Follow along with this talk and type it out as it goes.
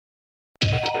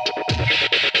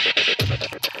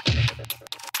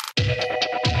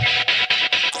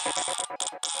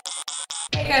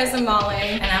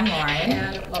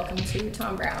welcome to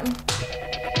Thom Browne.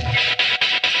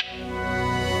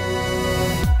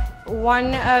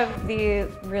 One of the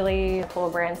really cool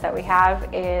brands that we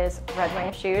have is Red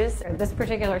Wing shoes. This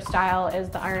particular style is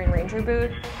the Iron Ranger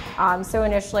boot. So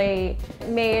initially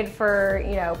made for,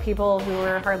 people who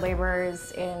are hard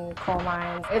laborers in coal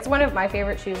mines. It's one of my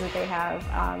favorite shoes that they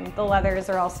have. The leathers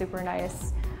are all super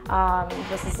nice.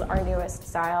 This is our newest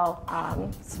style,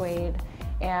 suede,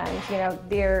 and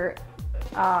they're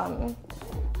cool.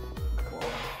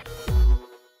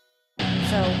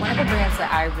 So one of the brands that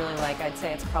I really like, I'd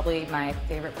say it's probably my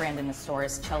favorite brand in the store,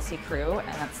 is Chelsea Crew,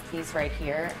 and that's these right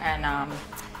here. And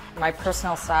my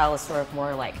personal style is sort of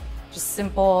more like just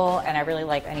simple, and I really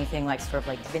like anything like sort of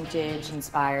like vintage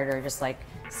inspired or just like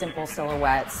simple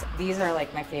silhouettes. These are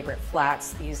like my favorite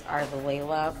flats. These are the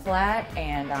Layla flat,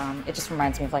 and it just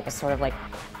reminds me of like a sort of like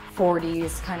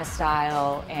 40s kind of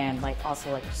style, and like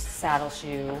also like saddle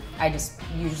shoe. I just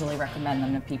usually recommend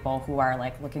them to people who are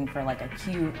like looking for like a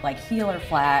cute like heel or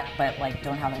flat, but like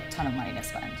don't have a ton of money to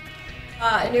spend.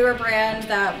 A newer brand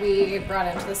that we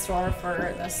brought into the store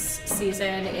for this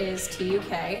season is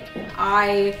TUK.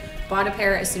 I bought a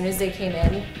pair as soon as they came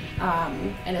in,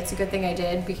 and it's a good thing I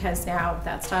did because now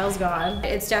that style's gone.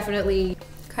 It's definitely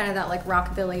kind of that like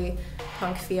rockabilly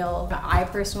punk feel. I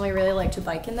personally really like to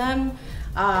bike in them,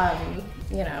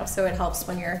 so it helps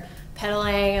when you're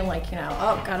pedaling and like,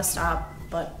 oh, gotta stop,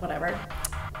 but whatever.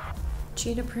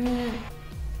 Cheetah print.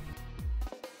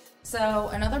 So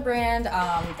another brand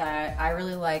that I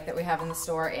really like that we have in the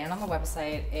store and on the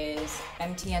website is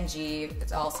MTNG.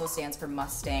 It also stands for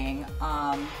Mustang.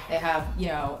 They have,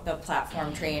 the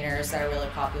platform trainers that are really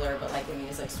popular, but like in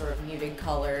these like sort of muted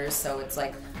colors, so it's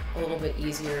like a little bit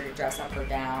easier to dress up or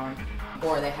down.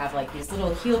 Or they have like these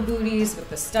little heel booties with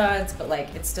the studs, but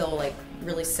like it's still like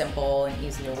really simple and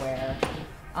easy to wear.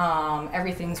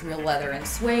 Everything's real leather and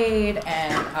suede,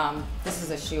 and this is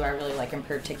a shoe I really like in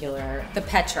particular, the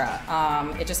Petra.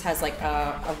 It just has like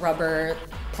a rubber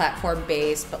platform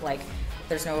base, but like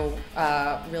there's no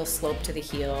real slope to the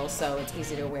heel, so it's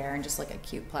easy to wear and just like a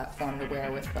cute platform to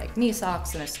wear with like knee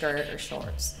socks and a skirt or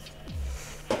shorts.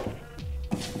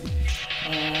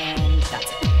 And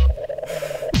that's it.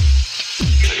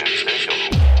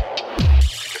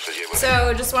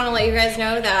 So just want to let you guys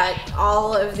know that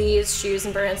all of these shoes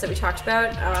and brands that we talked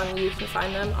about, you can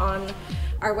find them on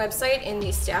our website in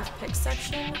the staff picks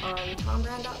section on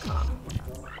thombrowne.com.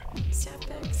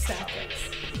 Staff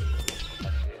picks.